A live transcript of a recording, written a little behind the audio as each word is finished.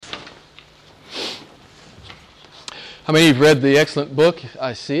How many of you have read the excellent book?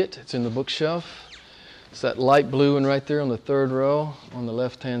 I see it. It's in the bookshelf. It's that light blue one right there on the third row on the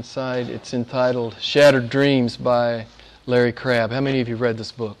left-hand side. It's entitled Shattered Dreams by Larry Crabb. How many of you have read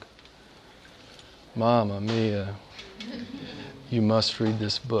this book? Mamma mia. You must read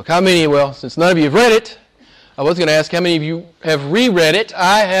this book. How many, well, since none of you have read it, I was going to ask how many of you have reread it.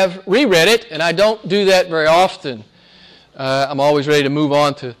 I have reread it, and I don't do that very often. I'm always ready to move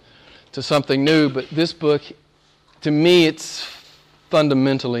on to something new, but this book, to me, it's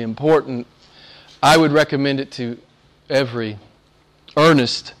fundamentally important. I would recommend it to every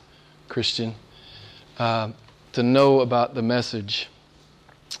earnest Christian to know about the message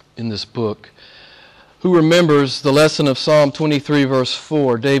in this book. Who remembers the lesson of Psalm 23, verse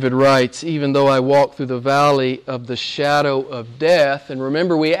 4? David writes, "Even though I walk through the valley of the shadow of death," and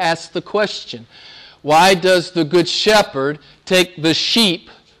remember we asked the question, why does the good shepherd take the sheep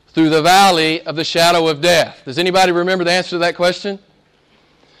through the valley of the shadow of death? Does anybody remember the answer to that question?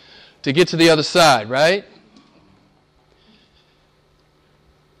 To get to the other side, right?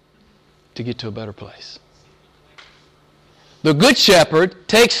 To get to a better place. The good shepherd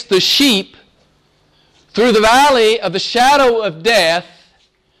takes the sheep through the valley of the shadow of death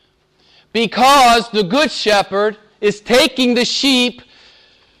because the good shepherd is taking the sheep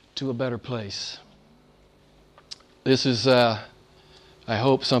to a better place. This is, I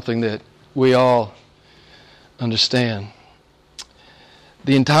hope, something that we all understand.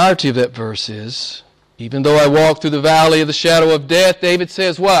 The entirety of that verse is, even though I walk through the valley of the shadow of death, David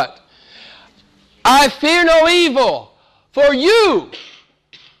says what? I fear no evil, for you,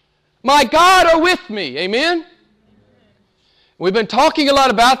 my God, are with me. Amen? We've been talking a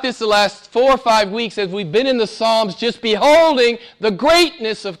lot about this the last 4 or 5 weeks as we've been in the Psalms, just beholding the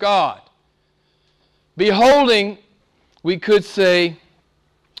greatness of God. Beholding, we could say,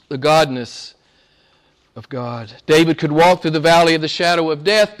 the godness of God. David could walk through the valley of the shadow of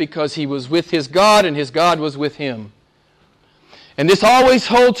death because he was with his God and his God was with him. And this always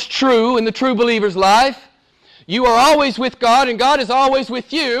holds true in the true believer's life. You are always with God and God is always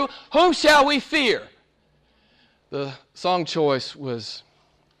with you. Whom shall we fear? The song choice was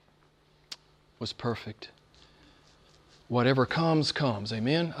perfect. Whatever comes, comes.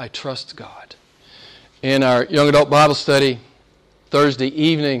 Amen? I trust God. In our young adult Bible study Thursday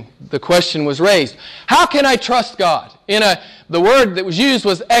evening, the question was raised, how can I trust God? The word that was used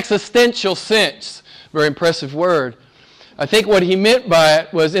was existential sense. Very impressive word. I think what he meant by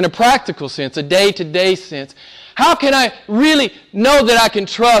it was in a practical sense, a day-to-day sense. How can I really know that I can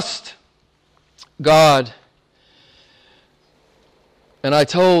trust God? And I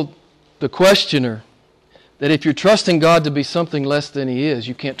told the questioner that if you're trusting God to be something less than He is,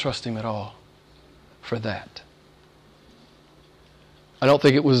 you can't trust Him at all for that. I don't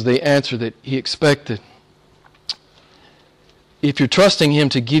think it was the answer that he expected. If you're trusting Him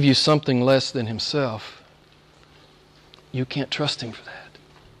to give you something less than Himself, you can't trust Him for that.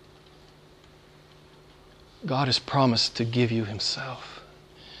 God has promised to give you Himself.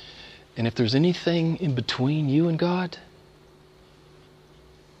 And if there's anything in between you and God,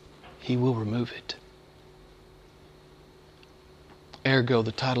 He will remove it. Ergo,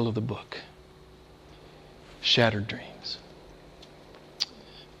 the title of the book, Shattered Dreams.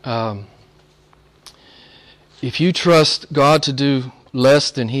 If you trust God to do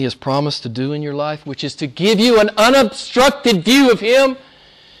less than He has promised to do in your life, which is to give you an unobstructed view of Him,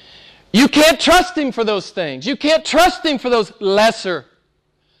 you can't trust Him for those things. You can't trust Him for those lesser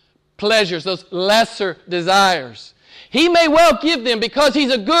pleasures, those lesser desires. He may well give them because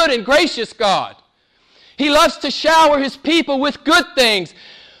He's a good and gracious God. He loves to shower His people with good things.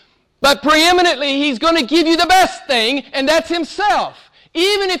 But preeminently, He's going to give you the best thing, and that's Himself.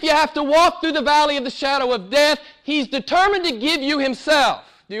 Even if you have to walk through the valley of the shadow of death, He's determined to give you Himself.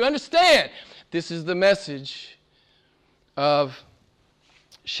 Do you understand? This is the message of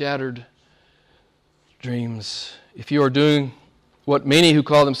Shattered Dreams. If you are doing what many who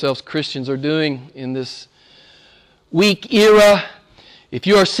call themselves Christians are doing in this weak era, if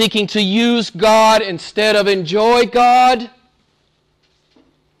you are seeking to use God instead of enjoy God,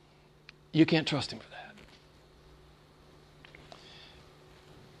 you can't trust Him for that.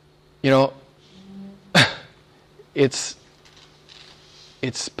 You know, it's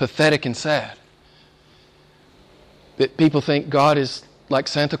pathetic and sad that people think God is like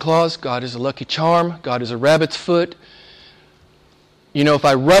Santa Claus, God is a lucky charm, God is a rabbit's foot. You know, if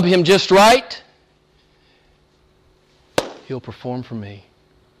I rub Him just right, He'll perform for me.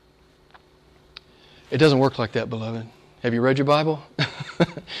 It doesn't work like that, beloved. Have you read your Bible?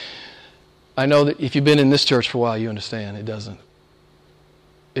 I know that if you've been in this church for a while, you understand it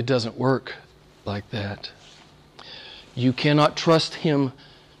doesn't work like that. You cannot trust Him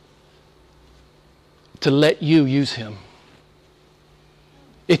to let you use Him.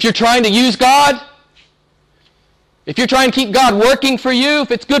 If you're trying to use God, if you're trying to keep God working for you,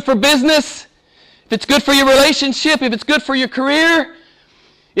 if it's good for business, if it's good for your relationship, if it's good for your career,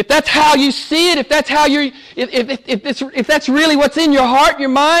 if that's how you see it, if that's how if that's really what's in your heart, your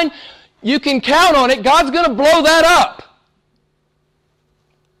mind, you can count on it. God's going to blow that up.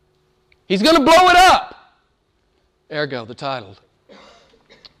 He's going to blow it up. Ergo, the title,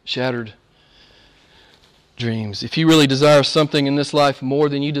 Shattered Dreams. If you really desire something in this life more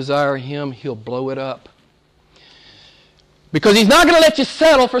than you desire Him, He'll blow it up. Because He's not going to let you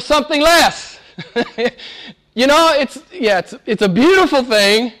settle for something less. You know, it's a beautiful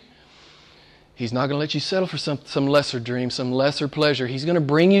thing. He's not going to let you settle for some lesser dream, some lesser pleasure. He's going to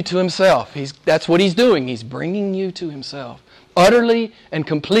bring you to Himself. That's what He's doing. He's bringing you to Himself. Utterly and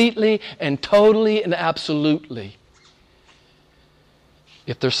completely and totally and absolutely.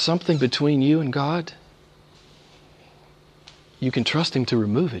 If there's something between you and God, you can trust Him to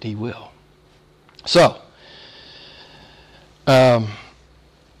remove it. He will. So,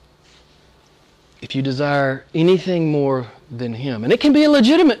 if you desire anything more than Him, and it can be a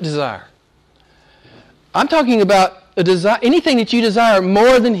legitimate desire. I'm talking about a desire, anything that you desire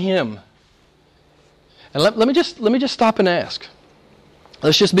more than Him. And let me just stop and ask.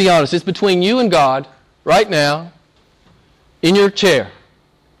 Let's just be honest. It's between you and God right now in your chair.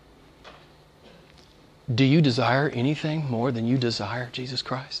 Do you desire anything more than you desire Jesus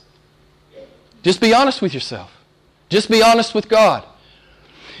Christ? Just be honest with yourself. Just be honest with God.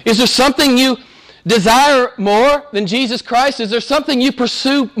 Is there something you desire more than Jesus Christ? Is there something you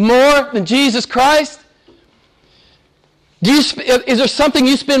pursue more than Jesus Christ? Is there something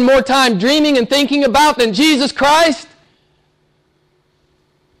you spend more time dreaming and thinking about than Jesus Christ?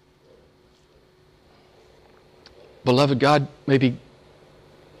 Beloved, God may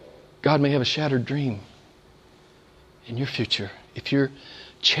have a shattered dream in your future. If you're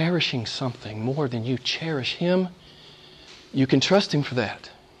cherishing something more than you cherish Him, you can trust Him for that.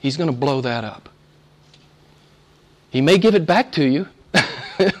 He's going to blow that up. He may give it back to you,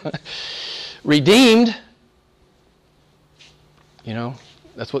 redeemed. You know,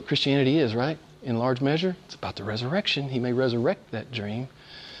 that's what Christianity is, right? In large measure, it's about the resurrection. He may resurrect that dream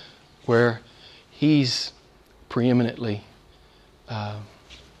where He's preeminently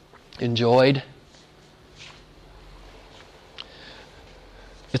enjoyed.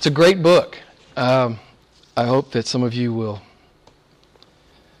 It's a great book. I hope that some of you will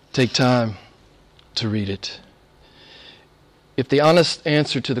take time to read it. If the honest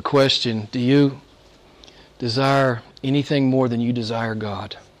answer to the question, do you desire anything more than you desire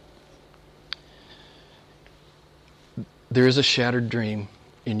God? There is a shattered dream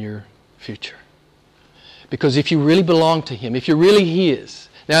in your future. Because if you really belong to Him, if you're really His,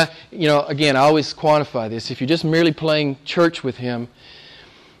 now, you know, again, I always quantify this. If you're just merely playing church with Him,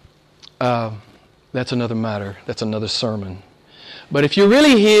 that's another matter. That's another sermon. But if you're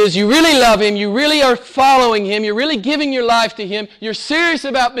really His, you really love Him, you really are following Him, you're really giving your life to Him, you're serious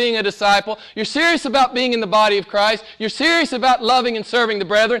about being a disciple, you're serious about being in the body of Christ, you're serious about loving and serving the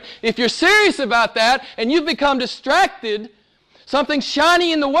brethren, if you're serious about that and you've become distracted, something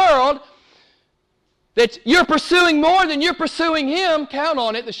shiny in the world that you're pursuing more than you're pursuing Him, count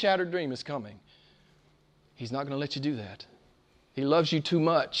on it, the shattered dream is coming. He's not going to let you do that. He loves you too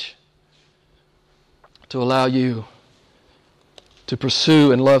much to allow you to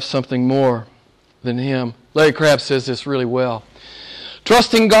pursue and love something more than Him. Larry Crabb says this really well.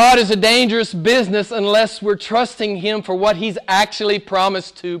 Trusting God is a dangerous business unless we're trusting Him for what He's actually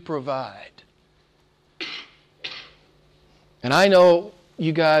promised to provide. And I know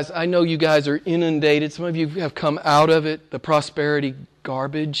you guys are inundated. Some of you have come out of it, the prosperity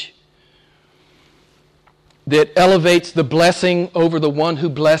garbage that elevates the blessing over the one who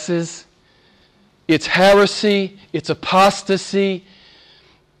blesses. It's heresy, it's apostasy,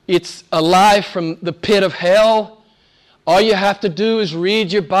 it's a lie from the pit of hell. All you have to do is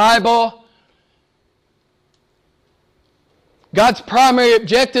read your Bible. God's primary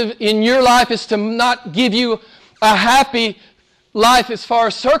objective in your life is to not give you a happy life as far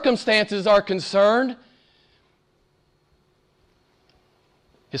as circumstances are concerned.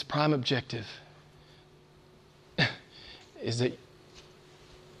 His prime objective is that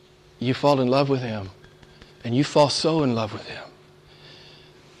you fall in love with Him, and you fall so in love with Him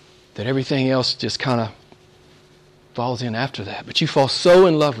that everything else just kind of falls in after that. But you fall so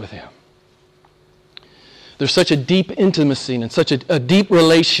in love with Him. There's such a deep intimacy and such a deep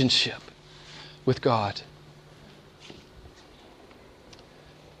relationship with God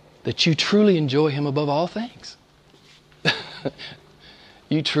that you truly enjoy Him above all things.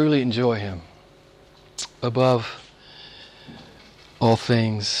 you truly enjoy Him above all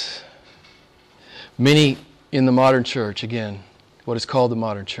things. Many in the modern church, again, what is called the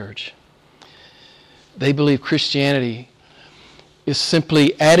modern church, they believe Christianity is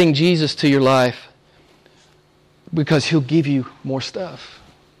simply adding Jesus to your life because He'll give you more stuff.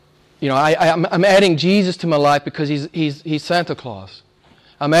 You know, I'm adding Jesus to my life because he's Santa Claus.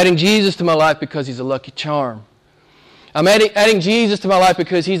 I'm adding Jesus to my life because He's a lucky charm. I'm adding Jesus to my life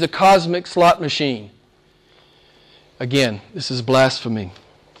because He's a cosmic slot machine. Again, this is blasphemy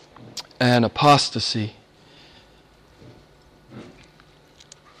and apostasy.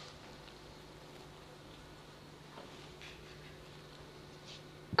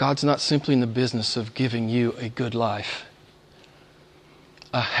 God's not simply in the business of giving you a good life,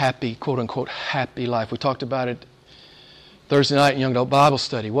 a happy, quote-unquote, happy life. We talked about it Thursday night in Young Adult Bible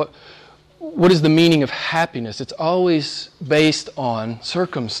Study. What is the meaning of happiness? It's always based on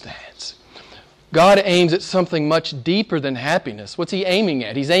circumstance. God aims at something much deeper than happiness. What's He aiming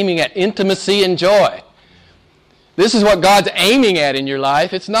at? He's aiming at intimacy and joy. This is what God's aiming at in your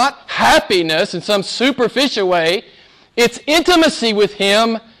life. It's not happiness in some superficial way. It's intimacy with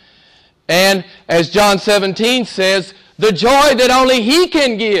Him. And as John 17 says, the joy that only He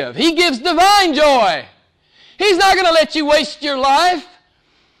can give. He gives divine joy. He's not going to let you waste your life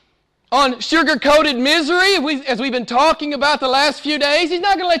on sugar-coated misery, as we've been talking about the last few days. He's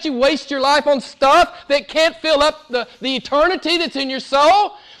not going to let you waste your life on stuff that can't fill up the eternity that's in your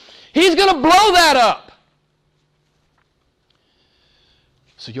soul. He's going to blow that up.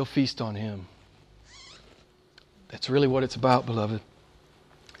 So you'll feast on Him. That's really what it's about, beloved.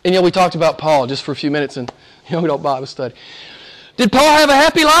 And we talked about Paul just for a few minutes in Young Adult Bible Study. Did Paul have a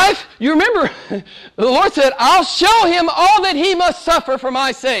happy life? You remember, the Lord said, I'll show him all that he must suffer for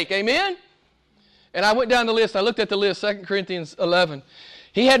my sake. Amen? And I went down the list. I looked at the list, 2 Corinthians 11.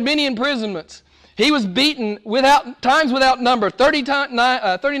 He had many imprisonments. He was beaten times without number, 39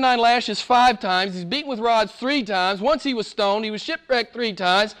 lashes 5 times. He's beaten with rods 3 times. Once he was stoned. He was shipwrecked 3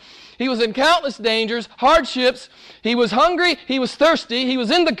 times. He was in countless dangers, hardships. He was hungry. He was thirsty. He was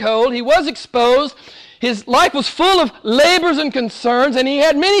in the cold. He was exposed. His life was full of labors and concerns, and he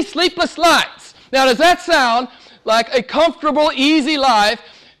had many sleepless nights. Now, does that sound like a comfortable, easy life?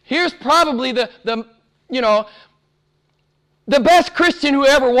 Here's probably the best Christian who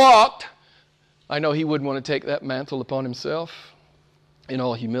ever walked. I know he wouldn't want to take that mantle upon himself in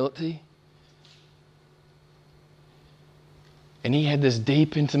all humility. And he had this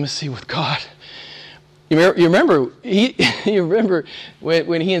deep intimacy with God. You remember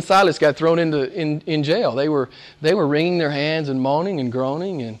when he and Silas got thrown in jail. They were wringing their hands and moaning and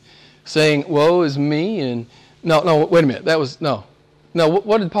groaning and saying, "Woe is me!" And no, wait a minute. That was no.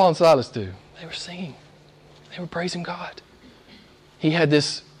 What did Paul and Silas do? They were singing. They were praising God. He had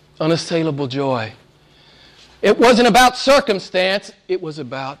this unassailable joy. It wasn't about circumstance. It was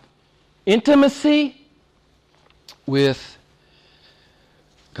about intimacy with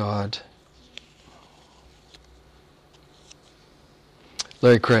God.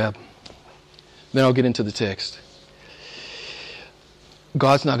 Larry Crabb. Then I'll get into the text.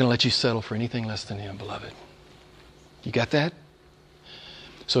 God's not going to let you settle for anything less than Him, beloved. You got that?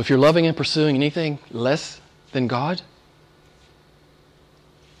 So if you're loving and pursuing anything less than God,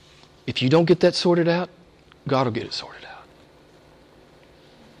 if you don't get that sorted out, God will get it sorted out.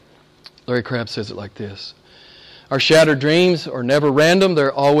 Larry Crabb says it like this. Our shattered dreams are never random.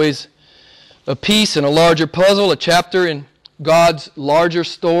 They're always a piece in a larger puzzle, a chapter in God's larger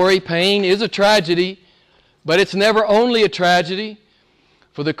story. Pain is a tragedy, but it's never only a tragedy.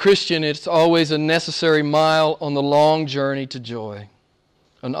 For the Christian, it's always a necessary mile on the long journey to joy,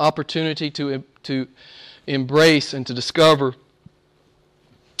 an opportunity to embrace and to discover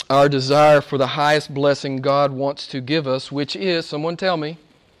our desire for the highest blessing God wants to give us, which is, someone tell me,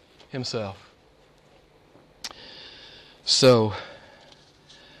 Himself. So,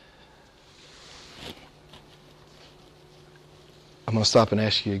 I'm going to stop and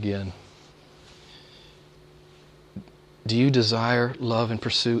ask you again. Do you desire, love, and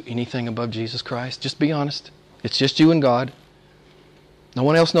pursue anything above Jesus Christ? Just be honest. It's just you and God. No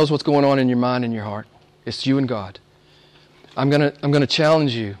one else knows what's going on in your mind and your heart. It's you and God. I'm going to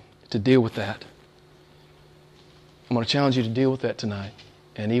challenge you to deal with that. I'm going to challenge you to deal with that tonight.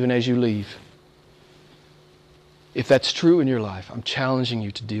 And even as you leave, if that's true in your life, I'm challenging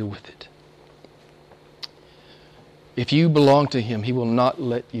you to deal with it. If you belong to Him, He will not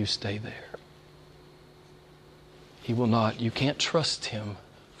let you stay there. He will not. You can't trust Him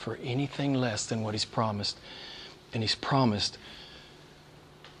for anything less than what He's promised. And He's promised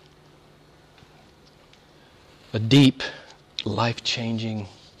a deep life-changing,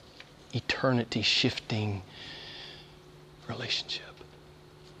 eternity-shifting relationship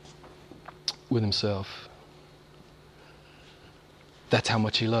with Himself. That's how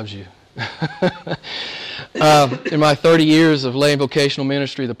much He loves you. In my 30 years of lay and vocational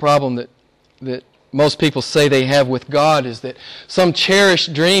ministry, the problem that most people say they have with God is that some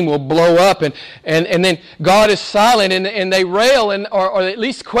cherished dream will blow up and then God is silent and they rail or at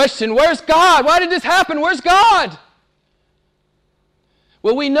least question, where's God? Why did this happen? Where's God?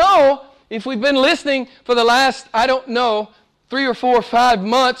 Well, we know, if we've been listening for the last, 3 or 4 or 5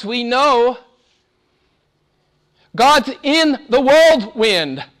 months, we know God's in the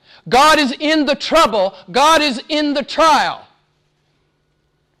whirlwind. God is in the trouble. God is in the trial.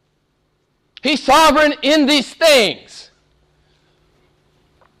 He's sovereign in these things.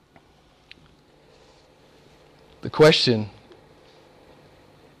 If the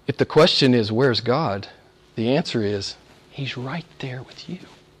question is, where's God? The answer is, He's right there with you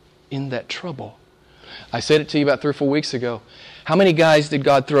in that trouble. I said it to you about 3 or 4 weeks ago. How many guys did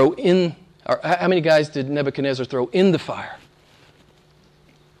how many guys did Nebuchadnezzar throw in the fire?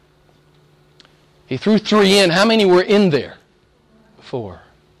 He threw 3 in. How many were in there? 4.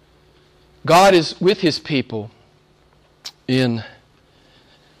 God is with His people in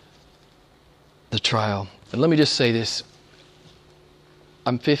the trial. And let me just say this.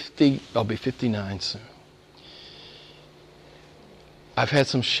 I'm 50, I'll be 59 soon. I've had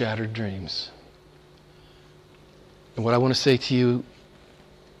some shattered dreams. And what I want to say to you,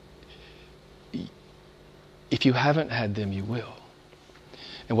 if you haven't had them, you will.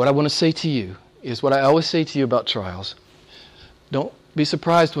 And what I want to say to you is what I always say to you about trials. Don't be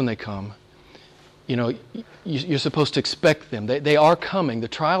surprised when they come. You know, you're supposed to expect them. They are coming. The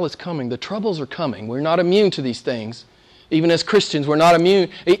trial is coming. The troubles are coming. We're not immune to these things. Even as Christians, we're not immune.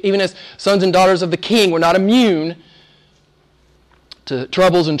 Even as sons and daughters of the King, we're not immune to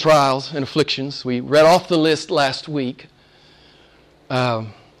troubles and trials and afflictions. We read off the list last week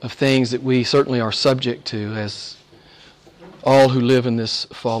of things that we certainly are subject to as all who live in this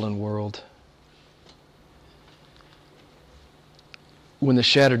fallen world. When the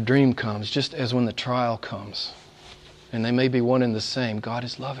shattered dream comes, just as when the trial comes, and they may be one and the same, God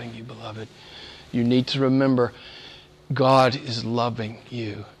is loving you, beloved. You need to remember, God is loving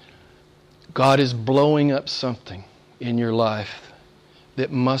you. God is blowing up something in your life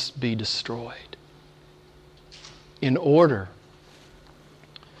that must be destroyed in order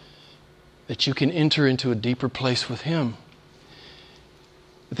that you can enter into a deeper place with Him.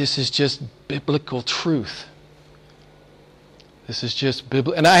 This is just biblical truth. This is just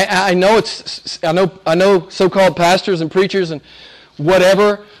biblical. And I know so-called pastors and preachers and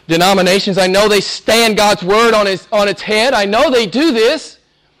whatever denominations, I know they stand God's word on its head. I know they do this.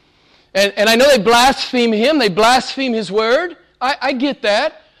 And I know they blaspheme Him. They blaspheme His word. I get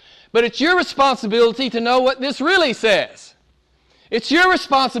that. But it's your responsibility to know what this really says. It's your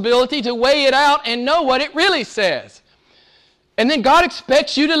responsibility to weigh it out and know what it really says. And then God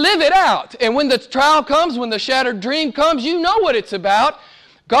expects you to live it out. And when the trial comes, when the shattered dream comes, you know what it's about.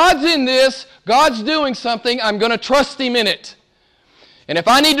 God's in this. God's doing something. I'm going to trust Him in it. And if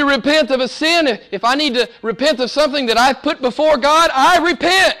I need to repent of a sin, if I need to repent of something that I've put before God, I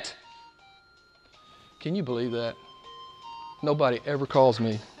repent. Can you believe that? Nobody ever calls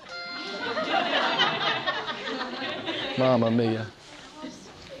me. Mamma mia.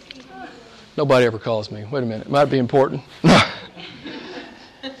 Nobody ever calls me. Wait a minute. It might be important.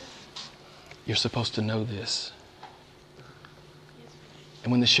 You're supposed to know this.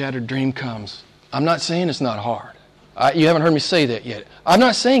 And when the shattered dream comes, I'm not saying it's not hard. You haven't heard me say that yet. I'm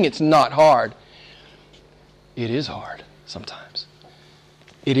not saying it's not hard. It is hard sometimes.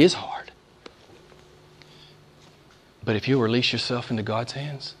 It is hard. But if you release yourself into God's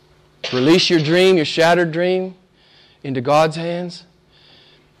hands, release your dream, your shattered dream, into God's hands,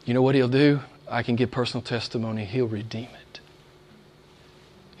 you know what He'll do? I can give personal testimony. He'll redeem it.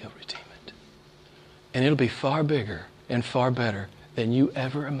 He'll redeem it. And it'll be far bigger and far better than you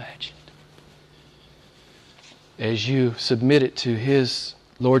ever imagined as you submit it to His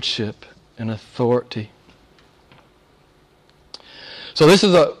lordship and authority. So this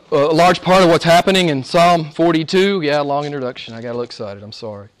is a large part of what's happening in Psalm 42. Yeah, long introduction. I got a little excited. I'm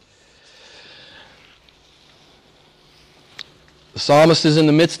sorry. The psalmist is in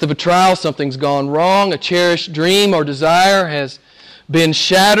the midst of a trial. Something's gone wrong. A cherished dream or desire has been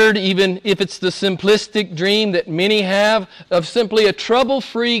shattered, even if it's the simplistic dream that many have of simply a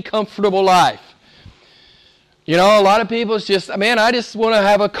trouble-free, comfortable life. You know, a lot of people, it's just, man, I just want to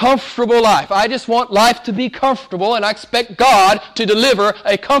have a comfortable life. I just want life to be comfortable, and I expect God to deliver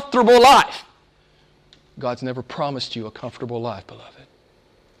a comfortable life. God's never promised you a comfortable life, beloved.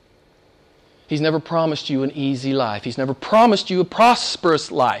 He's never promised you an easy life. He's never promised you a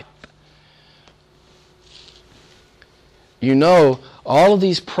prosperous life. You know, all of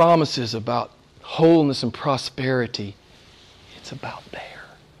these promises about wholeness and prosperity, it's about there.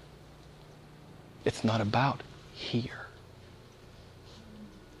 It's not about here.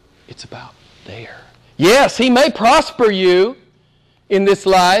 It's about there. Yes, He may prosper you in this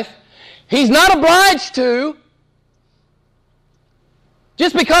life. He's not obliged to.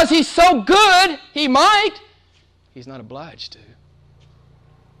 Just because He's so good, He might. He's not obliged to.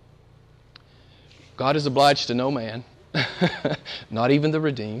 God is obliged to no man. Not even the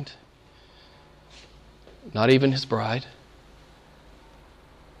redeemed. Not even His bride.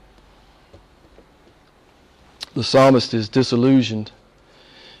 The psalmist is disillusioned.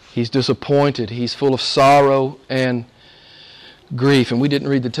 He's disappointed. He's full of sorrow and grief. And we didn't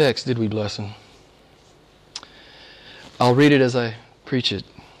read the text, did we, Blessing? I'll read it as I preach it.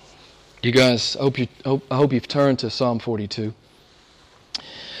 You guys, I hope you've turned to Psalm 42.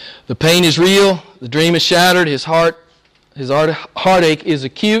 The pain is real. The dream is shattered. His heartache is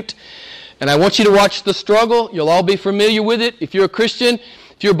acute. And I want you to watch the struggle. You'll all be familiar with it. If you're a Christian,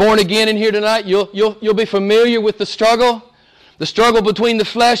 if you're born again in here tonight, you'll be familiar with the struggle. The struggle between the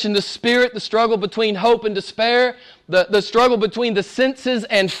flesh and the spirit. The struggle between hope and despair. The struggle between the senses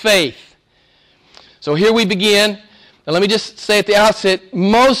and faith. So here we begin. And let me just say at the outset,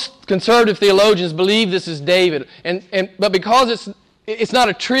 most conservative theologians believe this is David. But because it's not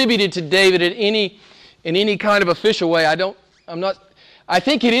attributed to David in any kind of official way, I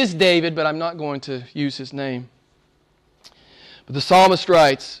think it is David, but I'm not going to use his name. But the psalmist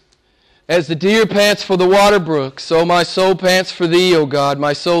writes, "As the deer pants for the water brook, so my soul pants for Thee, O God.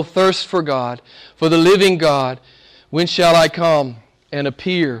 My soul thirsts for God, for the living God. When shall I come and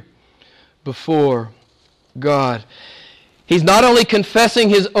appear before God?" He's not only confessing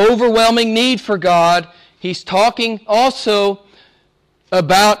his overwhelming need for God, he's talking also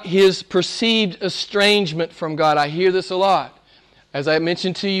about his perceived estrangement from God. I hear this a lot. As I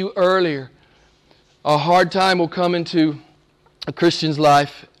mentioned to you earlier, a hard time will come into a Christian's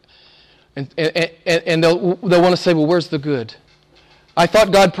life, and they'll want to say, well, where's the good? I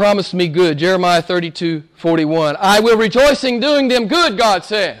thought God promised me good. Jeremiah 32:41. I will rejoice in doing them good, God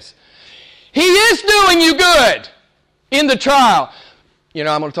says. He is doing you good in the trial. I'm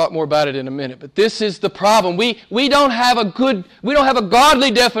going to talk more about it in a minute, but this is the problem. We don't have a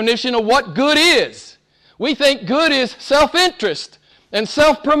godly definition of what good is. We think good is self-interest and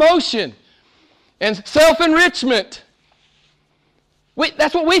self-promotion and self-enrichment.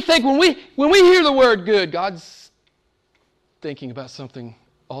 That's what we think when we hear the word good. God's thinking about something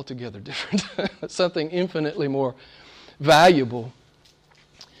altogether different, something infinitely more valuable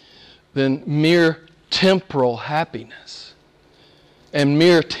than mere temporal happiness and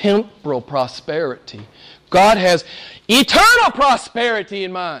mere temporal prosperity. God has eternal prosperity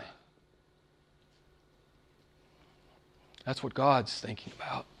in mind. That's what God's thinking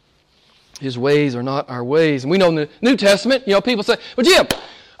about. His ways are not our ways. And we know in the New Testament, people say, well, Jim,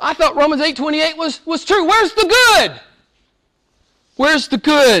 I thought Romans 8:28 was true. Where's the good? Where's the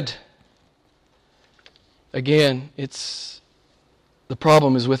good? Again, the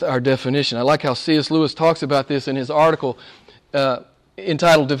problem is with our definition. I like how C.S. Lewis talks about this in his article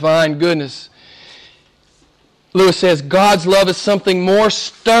entitled Divine Goodness. Lewis says, God's love is something more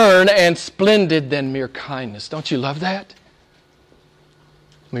stern and splendid than mere kindness. Don't you love that?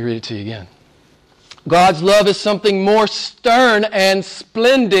 Let me read it to you again. God's love is something more stern and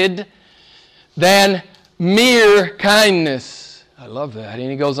splendid than mere kindness. I love that. And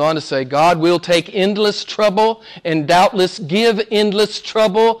he goes on to say, God will take endless trouble and doubtless give endless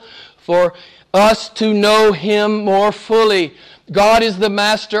trouble for us to know Him more fully. God is the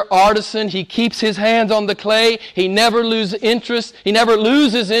master artisan. He keeps His hands on the clay. He never loses interest. He never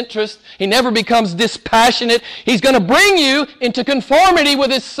loses interest. He never becomes dispassionate. He's going to bring you into conformity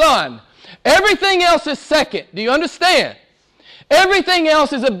with His Son. Everything else is second. Do you understand? Everything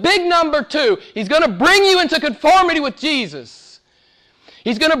else is a big number two. He's going to bring you into conformity with Jesus.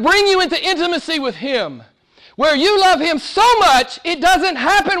 He's going to bring you into intimacy with Him. Where you love Him so much, it doesn't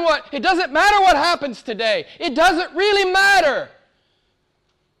matter what happens today. It doesn't really matter.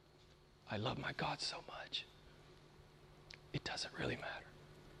 I love my God so much. It doesn't really matter.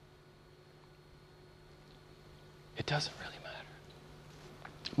 It doesn't really matter.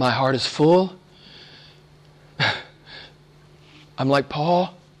 My heart is full. I'm like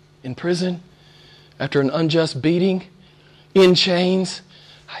Paul in prison after an unjust beating, in chains.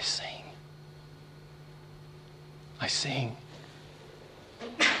 I sing.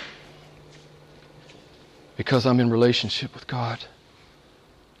 Because I'm in relationship with God.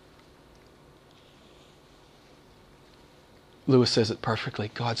 Lewis says it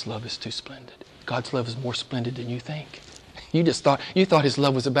perfectly. God's love is too splendid. God's love is more splendid than you think. You thought His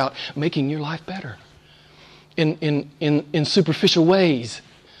love was about making your life better in superficial ways.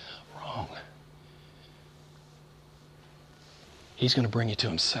 Wrong. He's going to bring you to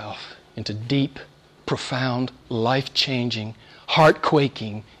Himself, into deep, profound, life-changing,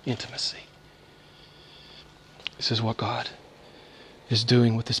 heart-quaking intimacy. This is what God is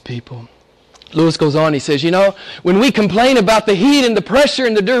doing with His people. Lewis goes on, he says, when we complain about the heat and the pressure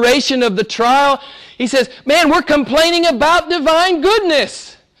and the duration of the trial, he says, man, we're complaining about divine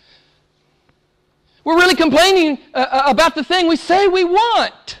goodness. We're really complaining about the thing we say we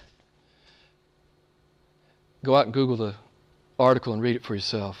want. Go out and Google the article and read it for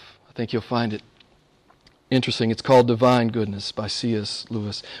yourself. I think you'll find it interesting. It's called Divine Goodness by C.S.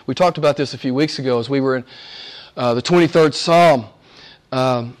 Lewis. We talked about this a few weeks ago as we were in the 23rd Psalm.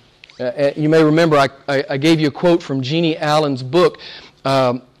 You may remember I gave you a quote from Jeannie Allen's book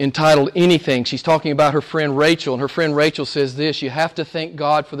entitled Anything. She's talking about her friend Rachel, and her friend Rachel says this: you have to thank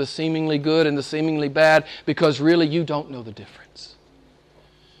God for the seemingly good and the seemingly bad, because really you don't know the difference.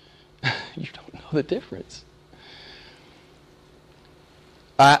 You don't know the difference.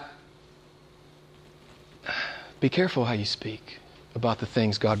 Be careful how you speak about the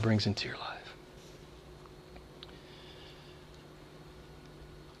things God brings into your life.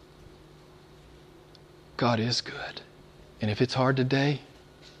 God is good. And if it's hard today,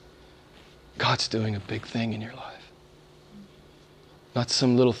 God's doing a big thing in your life. Not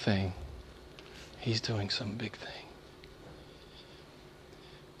some little thing. He's doing some big thing.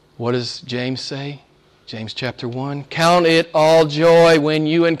 What does James say? James chapter 1. Count it all joy when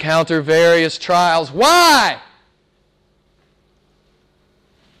you encounter various trials. Why?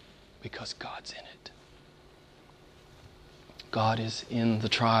 Because God's in it. God is in the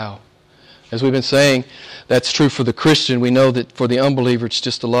trial. As we've been saying, that's true for the Christian. We know that for the unbeliever, it's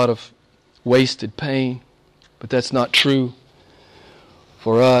just a lot of wasted pain. But that's not true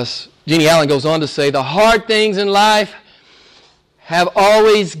for us. Jeannie Allen goes on to say, the hard things in life have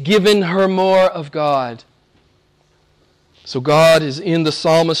always given her more of God. So God is in the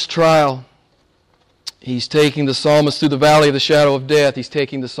psalmist's trial. He's taking the psalmist through the valley of the shadow of death. He's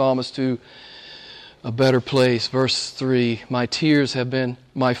taking the psalmist to a better place. Verse 3, my tears have been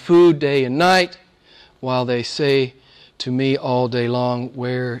my food day and night, while they say to me all day long,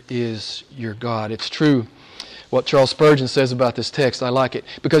 where is your God? It's true what Charles Spurgeon says about this text. I like it,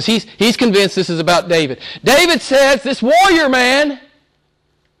 because he's convinced this is about David. David says, this warrior man,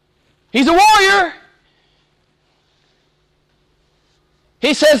 he's a warrior.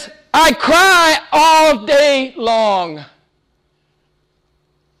 He says, I cry all day long.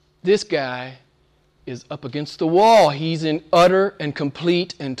 This guy is up against the wall. He's in utter and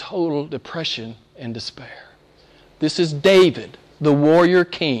complete and total depression and despair. This is David, the warrior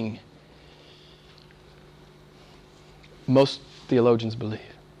king. Most theologians believe.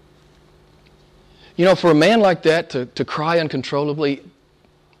 For a man like that to cry uncontrollably,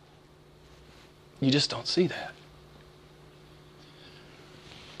 you just don't see that.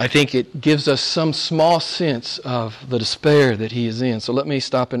 I think it gives us some small sense of the despair that he is in. So let me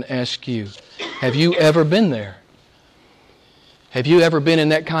stop and ask you, have you ever been there? Have you ever been in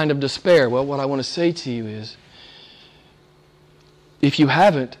that kind of despair? Well, what I want to say to you is, if you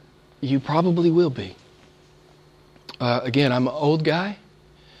haven't, you probably will be. Again, I'm an old guy.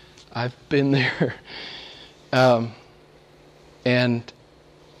 I've been there. And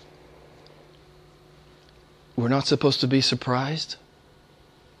we're not supposed to be surprised.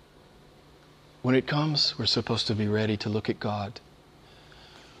 When it comes, we're supposed to be ready to look at God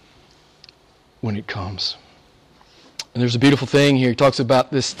when it comes. And there's a beautiful thing here. He talks about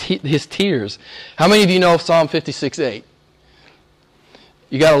his tears. How many of you know Psalm 56:8?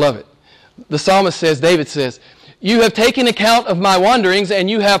 You got to love it. The psalmist says, David says, you have taken account of my wanderings, and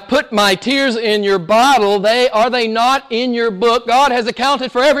you have put my tears in your bottle. Are they not in your book? God has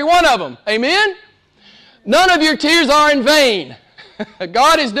accounted for every one of them. Amen? None of your tears are in vain.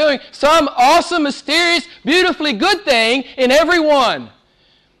 God is doing some awesome, mysterious, beautifully good thing in every one.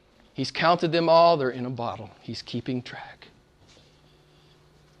 He's counted them all. They're in a bottle. He's keeping track.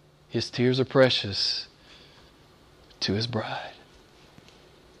 His tears are precious to His bride.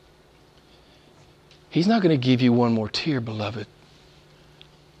 He's not going to give you one more tear, beloved,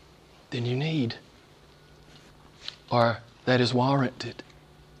 than you need, or that is warranted.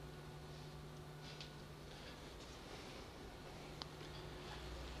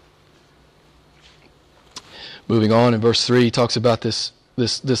 Moving on in verse 3, he talks about this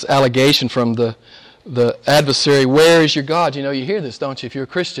allegation from the the adversary, where is your God? You know, you hear this, don't you? If you're a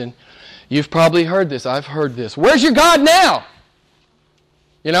Christian, you've probably heard this. I've heard this. Where's your God now?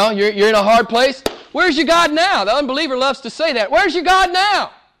 You know, you're in a hard place. Where's your God now? The unbeliever loves to say that. Where's your God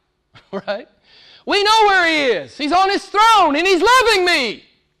now? Right? We know where He is. He's on His throne and He's loving me.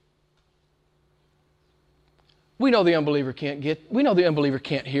 We know the unbeliever can't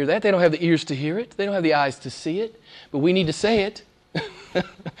hear that. They don't have the ears to hear it. They don't have the eyes to see it. But we need to say it.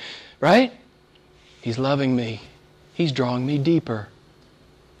 Right? He's loving me. He's drawing me deeper.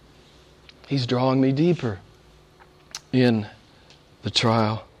 He's drawing me deeper in the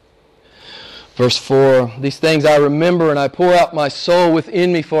trial. Verse 4, these things I remember, and I pour out my soul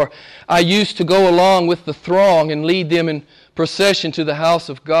within me, for I used to go along with the throng and lead them in procession to the house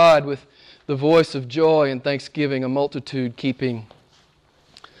of God with the voice of joy and thanksgiving, a multitude keeping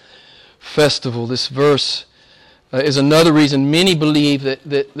festival. This verse is another reason many believe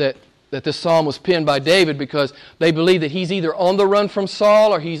that this psalm was penned by David, because they believe that he's either on the run from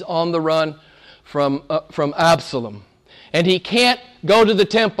Saul or he's on the run from Absalom. And he can't go to the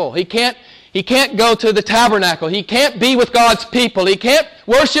temple. He can't go to the tabernacle. He can't be with God's people. He can't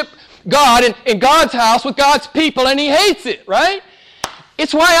worship God in God's house with God's people, and he hates it, right?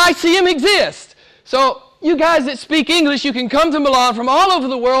 It's why ICM exists. So you guys that speak English, you can come to Milan from all over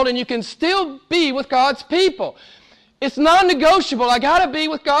the world and you can still be with God's people. It's non-negotiable. I got to be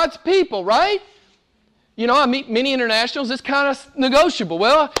with God's people, right? You know, I meet many internationals. It's kind of negotiable.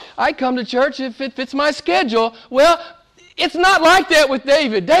 Well, I come to church if it fits my schedule. Well, it's not like that with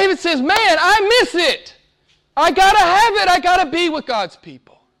David. David says, man, I miss it. I got to have it. I got to be with God's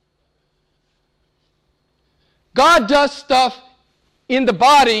people. God does stuff in the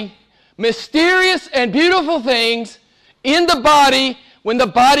body, mysterious and beautiful things in the body when the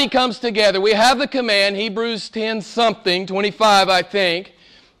body comes together. We have the command, Hebrews 10-something, 25 I think,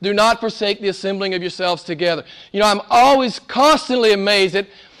 do not forsake the assembling of yourselves together. You know, I'm always constantly amazed at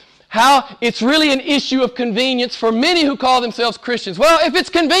how it's really an issue of convenience for many who call themselves Christians. Well, if it's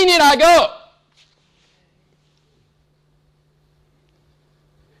convenient, I go.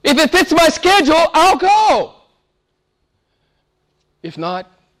 If it fits my schedule, I'll go. If not,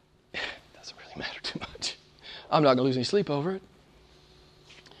 it doesn't really matter too much. I'm not going to lose any sleep over it.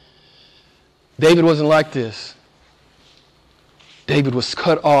 David wasn't like this. David was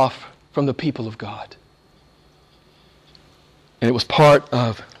cut off from the people of God. And it was part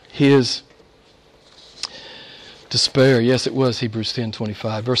of his despair. Yes, it was, Hebrews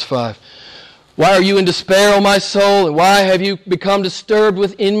 10:25. Verse 5. Why are you in despair, O my soul? And why have you become disturbed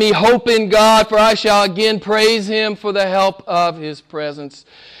within me? Hope in God, for I shall again praise Him for the help of His presence.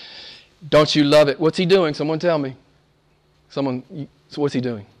 Don't you love it? What's he doing? Someone tell me. So what's he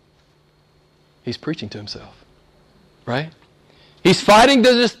doing? He's preaching to himself. Right? He's fighting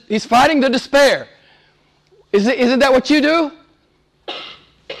the despair. Isn't that what you do?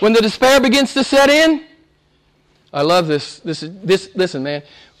 When the despair begins to set in? I love this. Listen, man.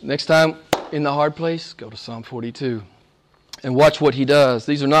 Next time in the hard place, go to Psalm 42 and watch what he does.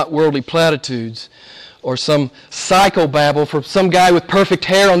 These are not worldly platitudes or some psychobabble for some guy with perfect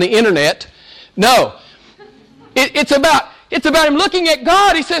hair on the internet. No. It's about him looking at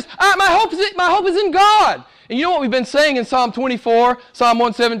God. He says, my hope is in God. And you know what we've been saying in Psalm 24, Psalm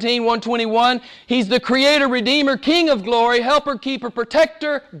 117, 121? He's the Creator, Redeemer, King of glory, Helper, Keeper,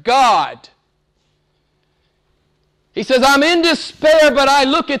 Protector, God. He says, I'm in despair, but I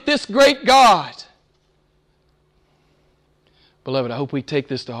look at this great God. Beloved, I hope we take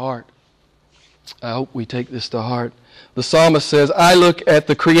this to heart. I hope we take this to heart. The psalmist says, I look at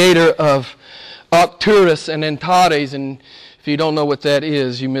the Creator of Arcturus and Antares, and if you don't know what that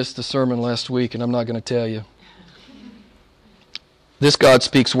is, you missed the sermon last week, and I'm not going to tell you. This God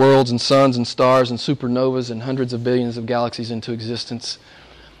speaks worlds and suns and stars and supernovas and hundreds of billions of galaxies into existence.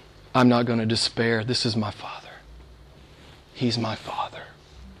 I'm not going to despair. This is my Father. He's my Father.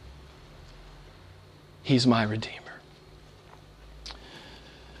 He's my Redeemer.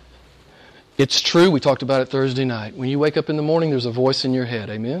 It's true, we talked about it Thursday night. When you wake up in the morning, there's a voice in your head.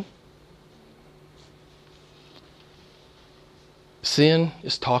 Amen? Sin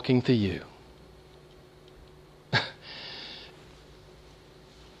is talking to you.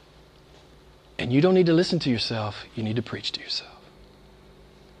 And you don't need to listen to yourself. You need to preach to yourself.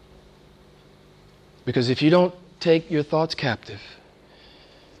 Because if you don't take your thoughts captive,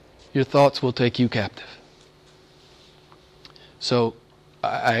 your thoughts will take you captive. So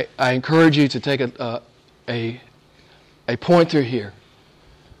I encourage you to take a pointer here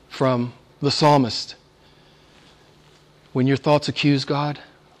from the psalmist. When your thoughts accuse God,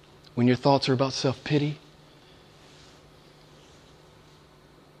 when your thoughts are about self-pity,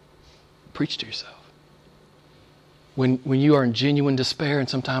 preach to yourself. when you are in genuine despair, and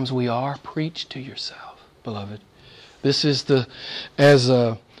sometimes we are, preach to yourself, beloved. This is as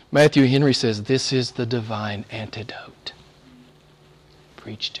Matthew Henry says, this is the divine antidote.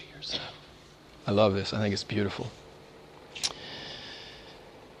 Preach to yourself. I love this. I think it's beautiful.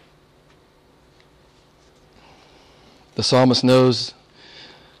 The psalmist knows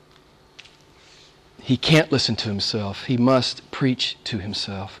he can't listen to himself. He must preach to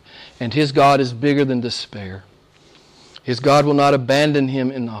himself. And his God is bigger than despair. His God will not abandon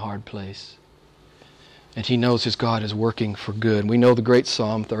him in the hard place. And he knows his God is working for good. We know the great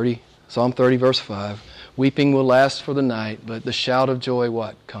Psalm 30 verse 5. Weeping will last for the night, but the shout of joy,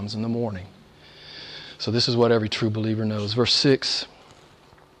 what? Comes in the morning. So this is what every true believer knows. Verse 6.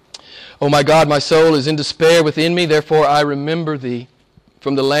 O my God, my soul is in despair within me, therefore I remember thee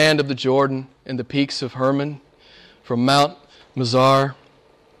from the land of the Jordan and the peaks of Hermon, from Mount Mizar.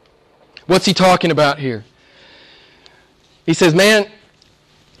 What's he talking about here? He says,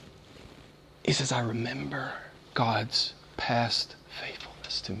 I remember God's past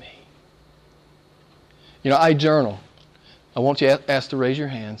faithfulness to me. You know, I journal. I won't you ask to raise your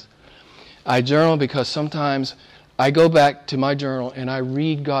hands. I journal because sometimes I go back to my journal and I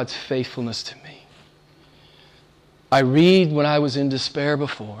read God's faithfulness to me. I read when I was in despair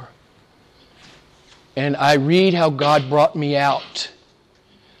before. And I read how God brought me out.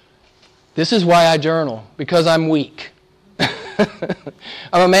 This is why I journal, because I'm weak.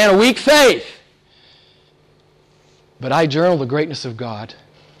 I'm a man of weak faith. But I journal the greatness of God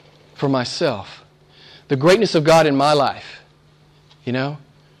for myself. The greatness of God in my life. You know?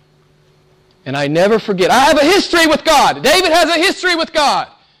 And I never forget. I have a history with God. David has a history with God.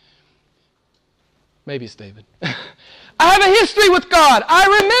 Maybe it's David. I have a history with God. I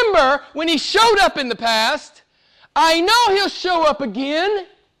remember when He showed up in the past. I know He'll show up again.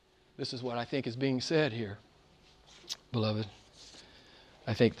 This is what I think is being said here, beloved.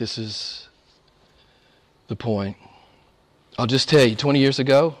 I think this is the point. I'll just tell you, 20 years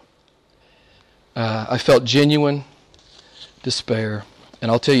ago, I felt genuine despair.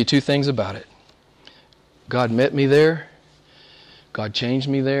 And I'll tell you two things about it. God met me there, God changed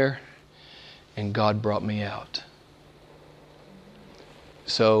me there, and God brought me out.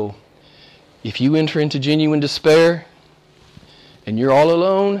 So, if you enter into genuine despair, and you're all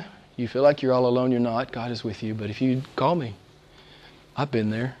alone, you feel like you're all alone, you're not. God is with you. But if you call me, I've been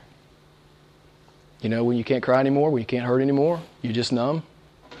there. You know, when you can't cry anymore, when you can't hurt anymore, you're just numb.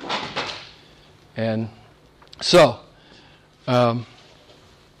 And so,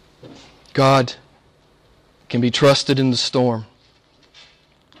 God can be trusted in the storm.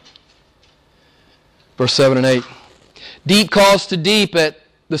 Verse 7 and 8. Deep calls to deep at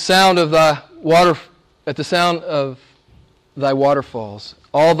the sound of thy waterfalls.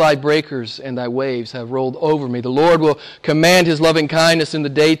 All thy breakers and thy waves have rolled over me. The Lord will command His loving kindness in the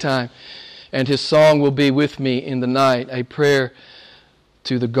daytime, and His song will be with me in the night, a prayer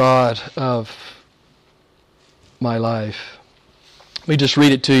to the God of my life. Let me just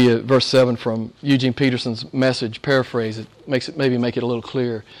read it to you, verse 7 from Eugene Peterson's message, paraphrase it, maybe make it a little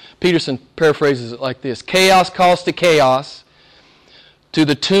clearer. Peterson paraphrases it like this: chaos calls to chaos, to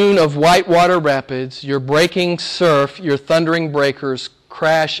the tune of whitewater rapids, your breaking surf, your thundering breakers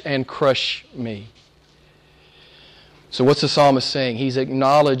crash and crush me. So what's the psalmist saying? He's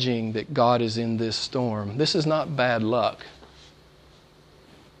acknowledging that God is in this storm. This is not bad luck.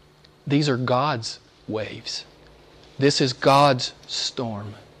 These are God's waves. This is God's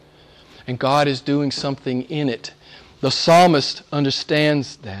storm. And God is doing something in it. The psalmist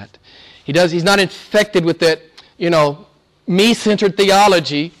understands that. He's not infected with that, me-centered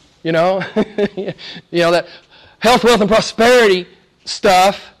theology, that health, wealth, and prosperity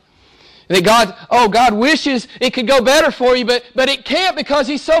stuff. And that God wishes it could go better for you, but it can't because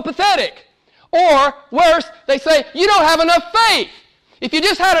He's so pathetic. Or, worse, they say, you don't have enough faith. If you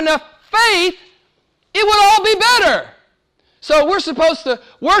just had enough faith, it would all be better. So we're supposed to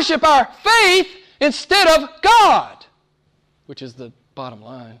worship our faith instead of God, which is the bottom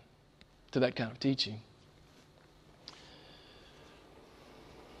line to that kind of teaching.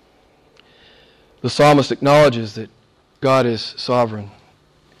 The psalmist acknowledges that God is sovereign.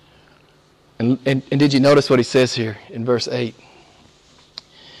 And did you notice what he says here in verse 8?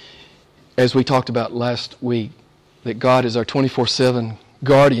 As we talked about last week, that God is our 24/7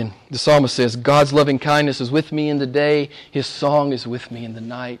 guardian. The psalmist says, God's loving kindness is with me in the day, His song is with me in the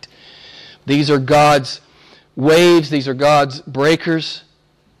night. These are God's waves, these are God's breakers,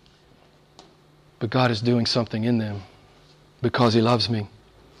 but God is doing something in them because He loves me.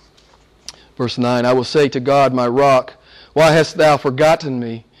 Verse 9, I will say to God, my rock, why hast thou forgotten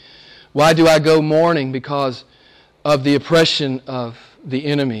me? Why do I go mourning because of the oppression of the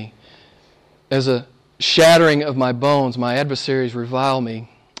enemy. As a shattering of my bones, my adversaries revile me,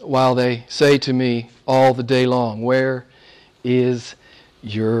 while they say to me all the day long, where is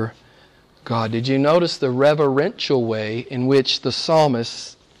your God? Did you notice the reverential way in which the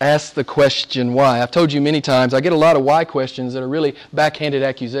psalmist asked the question why? I've told you many times, I get a lot of why questions that are really backhanded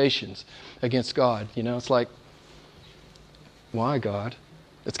accusations against God. You know, it's like, why, God?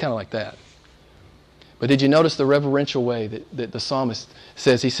 It's kind of like that. But did you notice the reverential way that the psalmist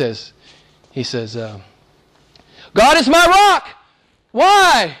says? He says, God is my rock.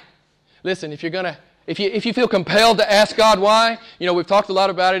 Why? Listen, if you feel compelled to ask God why, you know, we've talked a lot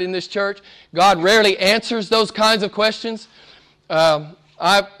about it in this church. God rarely answers those kinds of questions.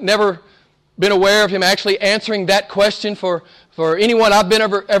 I've never been aware of Him actually answering that question for anyone I've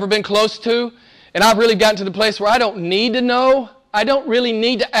ever been close to. And I've really gotten to the place where I don't need to know. I don't really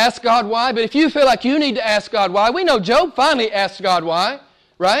need to ask God why. But if you feel like you need to ask God why, we know Job finally asked God why,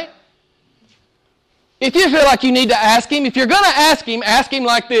 right? If you feel like you need to ask Him, if you're going to ask Him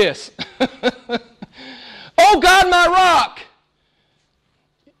like this. Oh God, my rock!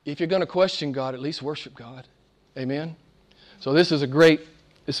 If you're going to question God, at least worship God. Amen? So this is a great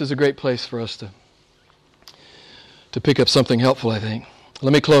place for us to pick up something helpful, I think.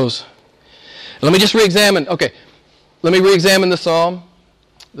 Let me close. Let me just re-examine. Okay, let me re-examine the psalm.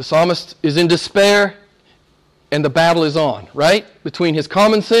 The psalmist is in despair, and the battle is on, right? Between his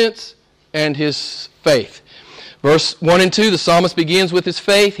common sense and his faith. Verse 1 and 2, the psalmist begins with his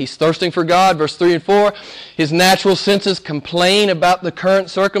faith. He's thirsting for God. Verse 3 and 4, his natural senses complain about the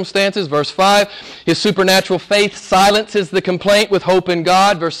current circumstances. Verse 5, his supernatural faith silences the complaint with hope in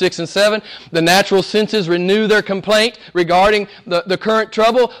God. Verse 6 and 7, the natural senses renew their complaint regarding the current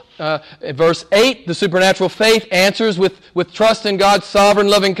trouble. Verse 8, the supernatural faith answers with trust in God's sovereign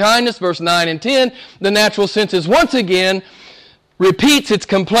loving kindness. Verse 9 and 10, the natural senses once again repeats its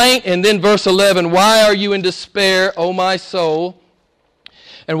complaint. And then verse 11, why are you in despair, O my soul?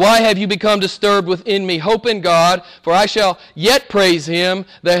 And why have you become disturbed within me? Hope in God, for I shall yet praise Him,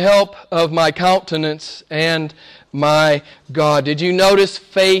 the help of my countenance and my God. Did you notice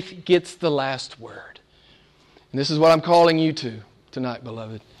faith gets the last word? And this is what I'm calling you to tonight,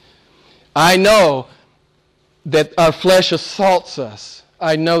 beloved. I know that our flesh assaults us.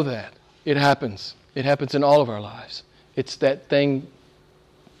 I know that. It happens. It happens in all of our lives. It's that thing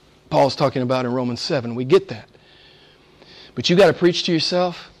Paul's talking about in Romans 7. We get that. But you got to preach to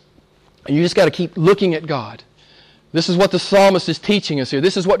yourself, and you just got to keep looking at God. This is what the psalmist is teaching us here.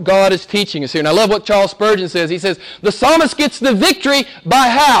 This is what God is teaching us here. And I love what Charles Spurgeon says. He says, the psalmist gets the victory by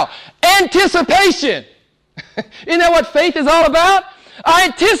how? Anticipation. Isn't that what faith is all about? I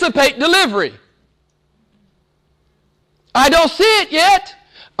anticipate delivery. I don't see it yet.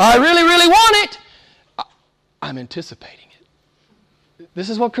 I really, really want it. I'm anticipating it. This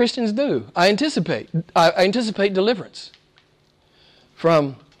is what Christians do. I anticipate deliverance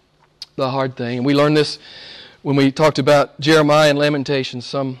from the hard thing. And we learned this when we talked about Jeremiah and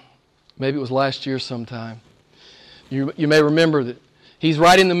Lamentations. Maybe it was last year sometime. You may remember that he's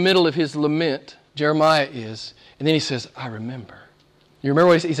right in the middle of his lament. Jeremiah is. And then he says, I remember. You remember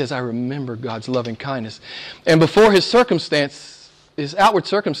what he says? I remember God's loving kindness. And before his outward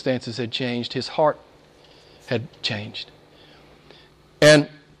circumstances had changed, his heart had changed, and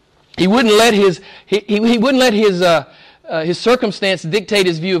he wouldn't let his circumstance dictate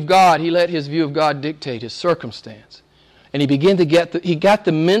his view of God. He let his view of God dictate his circumstance, and he got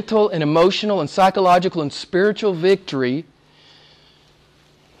the mental and emotional and psychological and spiritual victory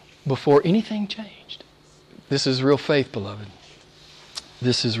before anything changed. This is real faith, beloved.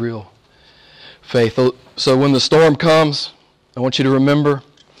 This is real faith. So when the storm comes, I want you to remember,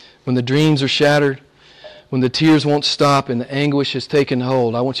 when the dreams are shattered, when the tears won't stop and the anguish has taken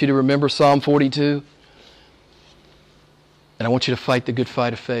hold, I want you to remember Psalm 42. And I want you to fight the good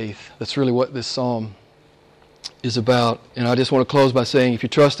fight of faith. That's really what this psalm is about. And I just want to close by saying, if you're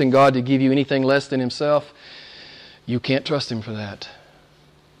trusting God to give you anything less than Himself, you can't trust Him for that.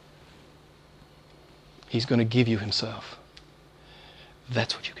 He's going to give you Himself.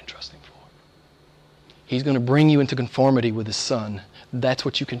 That's what you can trust Him for. He's going to bring you into conformity with His Son. That's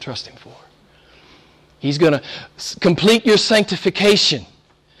what you can trust Him for. He's going to complete your sanctification.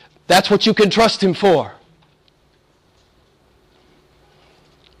 That's what you can trust Him for.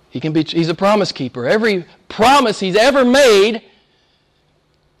 He's a promise keeper. Every promise He's ever made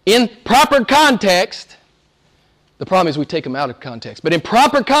in proper context, the problem is we take them out of context. But in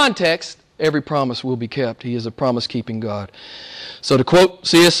proper context, every promise will be kept. He is a promise-keeping God. So to quote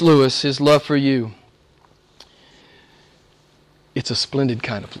C.S. Lewis, his love for you, It's a splendid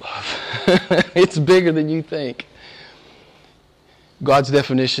kind of love. It's bigger than you think. God's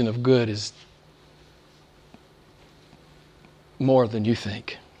definition of good is more than you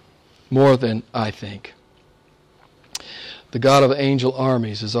think, more than I think. The God of angel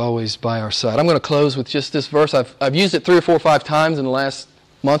armies is always by our side. I'm going to close with just this verse. I've used it 3 or 4 or 5 times in the last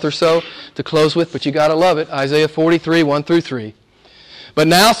month or so to close with, but you got to love it. Isaiah 43, 1 through 3. But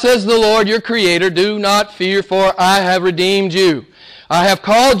now says the Lord your Creator, do not fear, for I have redeemed you. I have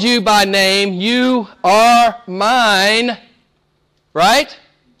called you by name. You are mine. Right?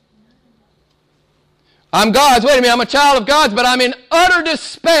 I'm God's. Wait a minute, I'm a child of God's, but I'm in utter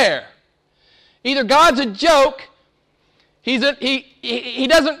despair. Either God's a joke, he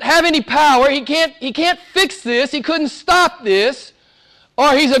doesn't have any power, he can't fix this, he couldn't stop this,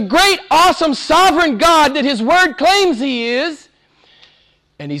 or he's a great, awesome, sovereign God that his word claims he is,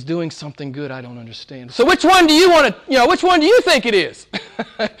 and he's doing something good I don't understand. So which one do you want to, which one do you think it is?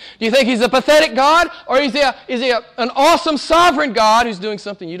 Do you think he's a pathetic God, or is he an awesome, sovereign God who's doing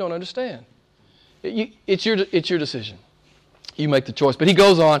something you don't understand? It's your decision. You make the choice. But he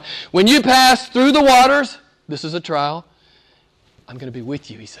goes on, when you pass through the waters, this is a trial, I'm going to be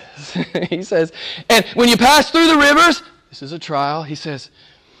with you, he says. He says, and when you pass through the rivers, this is a trial, he says,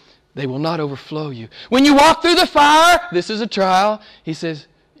 they will not overflow you. When you walk through the fire, this is a trial, he says,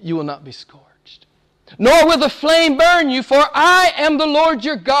 you will not be scorched. Nor will the flame burn you, for I am the Lord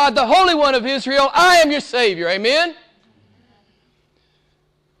your God, the Holy One of Israel. I am your Savior. Amen?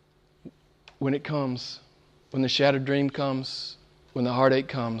 When it comes, when the shattered dream comes, when the heartache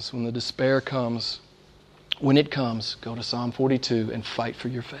comes, when the despair comes, when it comes, go to Psalm 42 and fight for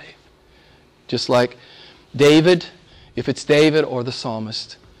your faith. Just like David, if it's David or the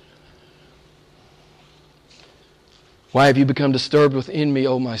psalmist. Why have you become disturbed within me,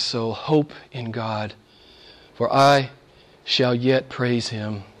 O my soul? Hope in God, for I shall yet praise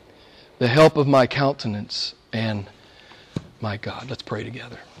Him, the help of my countenance and my God. Let's pray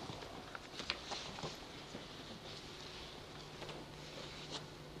together.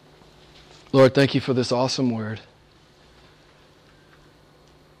 Lord, thank you for this awesome word.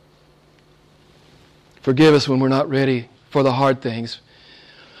 Forgive us when we're not ready for the hard things,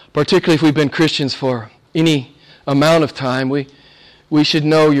 particularly if we've been Christians for any amount of time. We should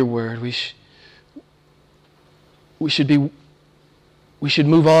know your word. We should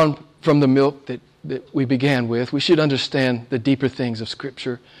move on from the milk that we began with. We should understand the deeper things of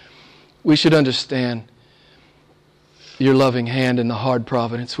Scripture. We should understand your loving hand and the hard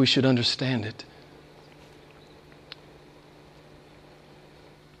providence. We should understand it.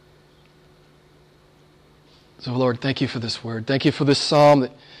 So, Lord, thank you for this word. Thank you for this psalm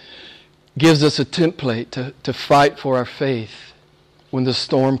that gives us a template to fight for our faith when the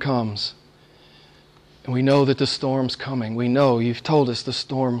storm comes. And we know that the storm's coming. We know you've told us the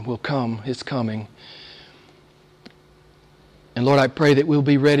storm will come. It's coming. And Lord, I pray that we'll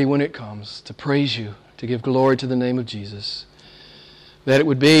be ready when it comes to praise you, to give glory to the name of Jesus. That it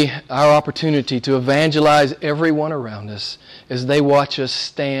would be our opportunity to evangelize everyone around us as they watch us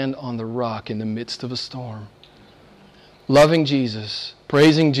stand on the rock in the midst of a storm. Loving Jesus,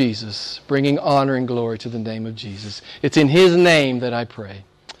 praising Jesus, bringing honor and glory to the name of Jesus. It's in His name that I pray.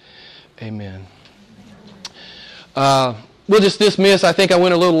 Amen. We'll just dismiss. I think I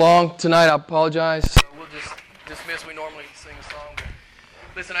went a little long tonight. I apologize. So we'll just dismiss. We normally sing a song. But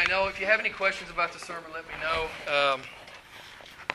listen, I know if you have any questions about the sermon, let me know.